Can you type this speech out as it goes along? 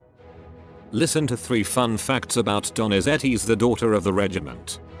Listen to 3 fun facts about Donizetti's The Daughter of the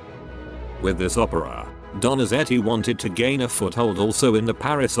Regiment. With this opera, Donizetti wanted to gain a foothold also in the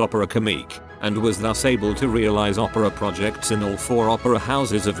Paris Opera Comique, and was thus able to realize opera projects in all 4 opera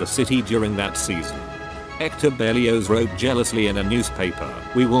houses of the city during that season. Hector Berlioz wrote jealously in a newspaper,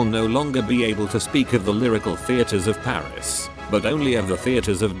 "We will no longer be able to speak of the lyrical theatres of Paris, but only of the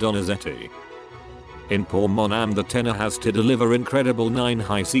theatres of Donizetti." In Pour Mon Âme the tenor has to deliver incredible 9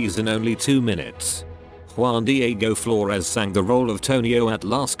 high Cs in only 2 minutes. Juan Diego Flores sang the role of Tonio at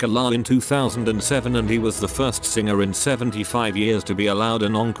La Scala in 2007 and he was the first singer in 75 years to be allowed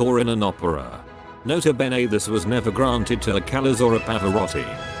an encore in an opera. Nota bene, this was never granted to a Callas or a Pavarotti.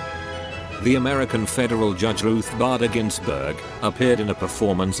 The American federal judge Ruth Bader Ginsburg appeared in a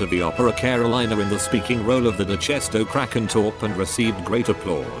performance of the opera Carolina in the speaking role of the Duchesse de Krakentorp and received great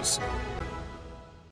applause.